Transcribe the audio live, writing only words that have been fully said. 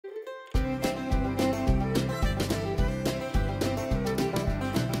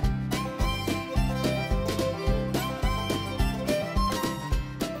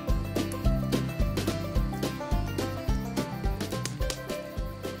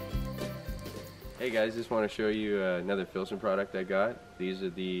Hey guys, just want to show you another Filson product I got. These are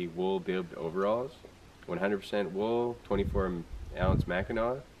the wool bibbed overalls. 100% wool, 24-ounce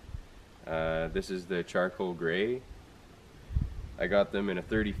Mackinaw. This is the charcoal gray. I got them in a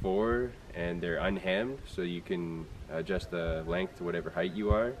 34 and they're unhemmed, so you can adjust the length to whatever height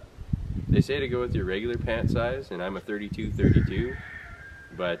you are. They say to go with your regular pant size, and I'm a 32,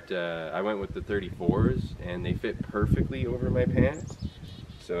 but I went with the 34s and they fit perfectly over my pants.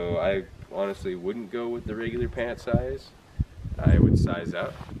 So I honestly wouldn't go with the regular pant size. I would size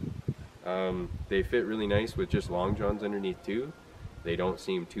up. They fit really nice with just long johns underneath too. They don't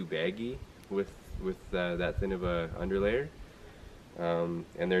seem too baggy with that thin of a underlayer. And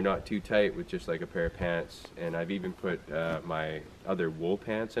they're not too tight with just like a pair of pants. And I've even put my other wool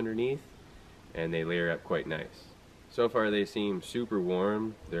pants underneath, and they layer up quite nice. So far they seem super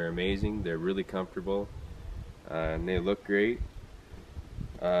warm. They're amazing. They're really comfortable, and they look great.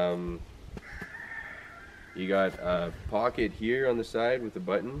 You got a pocket here on the side with a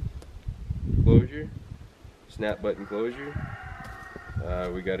button closure, snap button closure.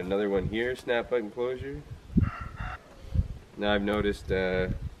 We got another one here, snap button closure. Now I've noticed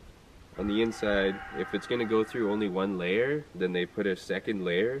on the inside, if it's going to go through only one layer, then they put a second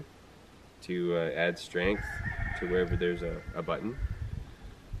layer to add strength to wherever there's a button,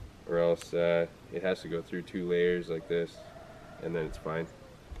 or else it has to go through 2 layers like this, and then it's fine.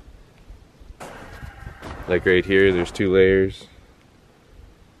 Like right here, there's 2 layers,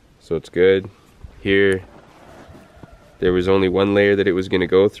 so it's good. Here, there was only 1 layer that it was going to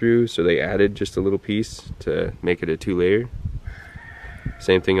go through, so they added just a little piece to make it a 2-layer.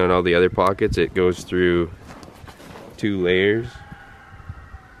 Same thing on all the other pockets, it goes through 2 layers.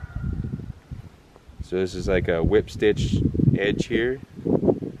 So this is like a whip stitch edge here.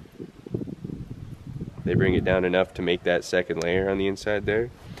 They bring it down enough to make that second layer on the inside there.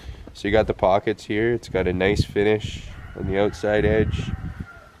 So you got the pockets here. It's got a nice finish on the outside edge,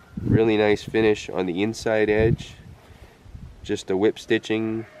 really nice finish on the inside edge, just a whip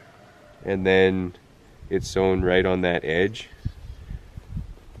stitching, and then it's sewn right on that edge.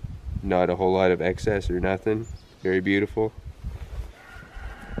 Not a whole lot of excess or nothing. Very beautiful.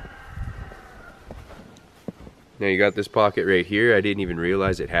 Now you got this pocket right here. I didn't even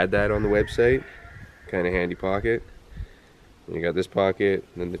realize it had that on the website. Kind of handy pocket. And you got this pocket,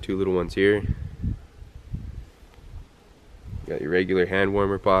 and then the 2 little ones here. You got your regular hand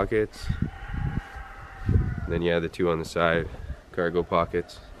warmer pockets. And then you have the 2 on the side, cargo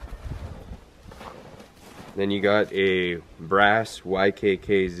pockets. Then you got a brass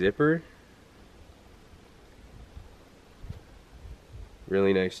YKK zipper.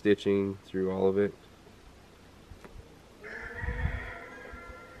 Really nice stitching through all of it.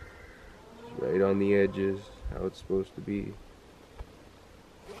 Right on the edges, how it's supposed to be.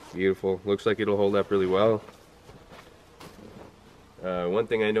 Beautiful. Looks like it'll hold up really well. One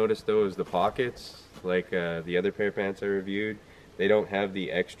thing I noticed though is the pockets, like the other pair of pants I reviewed, they don't have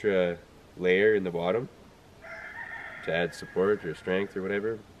the extra layer in the bottom to add support or strength or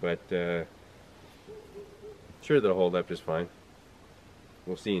whatever, but sure they'll hold up just fine.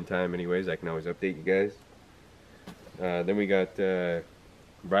 We'll see in time anyways. I can always update you guys. Then we got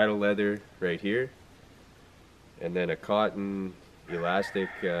bridle leather right here, and then a cotton elastic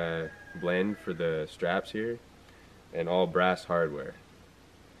blend for the straps here, and all brass hardware.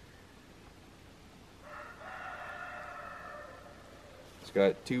 It's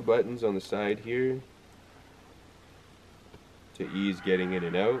got 2 buttons on the side here to ease getting in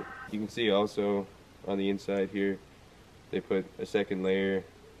and out. You can see also on the inside here they put a second layer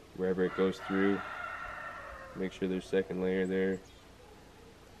wherever it goes through. Make sure there's second layer there.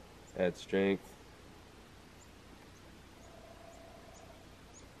 Add strength.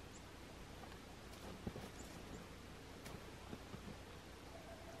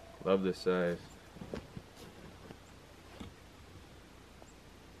 Love this size.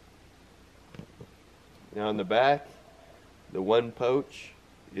 Now on the back, the one pouch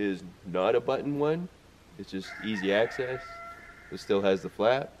is not a button one. It's just easy access. It still has the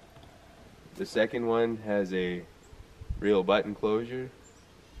flap. The second one has a real button closure.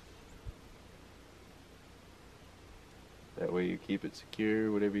 That way you keep it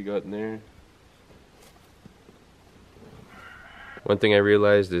secure, whatever you got in there. One thing I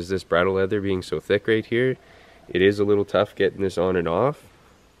realized is this bridle leather being so thick right here, it is a little tough getting this on and off,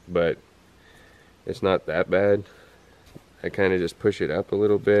 but it's not that bad. I kind of just push it up a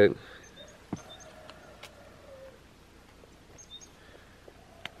little bit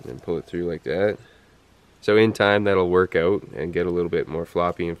and pull it through like that. So in time that'll work out and get a little bit more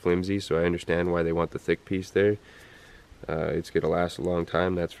floppy and flimsy, so I understand why they want the thick piece there. It's going to last a long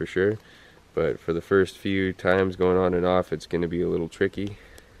time, that's for sure. but for the first few times going on and off, it's going to be a little tricky.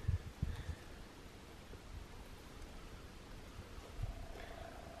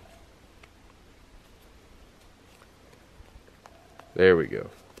 There we go.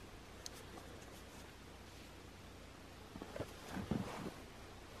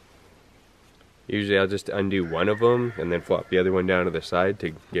 Usually I'll just undo one of them and then flop the other one down to the side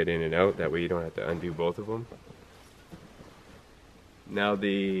to get in and out. That way you don't have to undo both of them. Now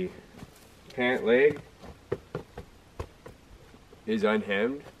the pant leg is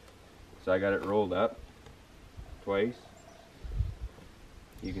unhemmed, so I got it rolled up twice.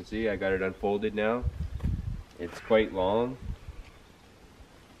 You can see I got it unfolded now. It's quite long,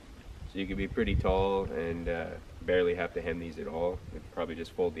 so you can be pretty tall and barely have to hem these at all. You probably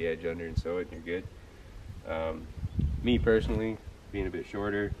just fold the edge under and sew it and you're good. Me personally, being a bit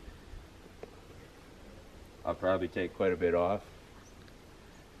shorter, I'll probably take quite a bit off.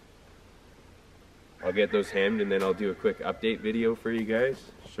 I'll get those hemmed and then I'll do a quick update video for you guys,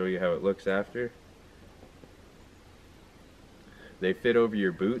 show you how it looks after. They fit over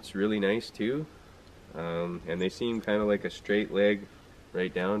your boots really nice too, and they seem kind of like a straight leg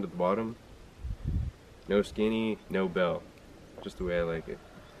right down to the bottom. No skinny, no bell, just the way I like it.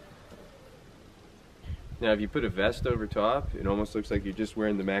 Now if you put a vest over top, it almost looks like you're just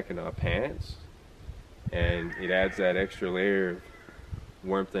wearing the Mackinaw pants, and it adds that extra layer of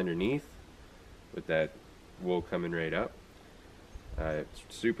warmth underneath with that wool coming right up. It's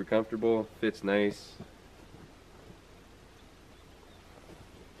super comfortable, fits nice.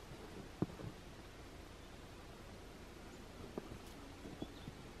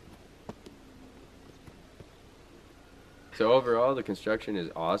 So overall, the construction is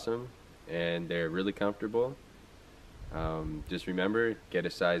awesome and they're really comfortable. Just remember, get a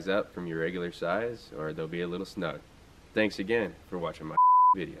size up from your regular size or they'll be a little snug. Thanks again for watching my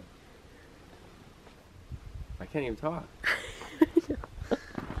video. I can't even talk.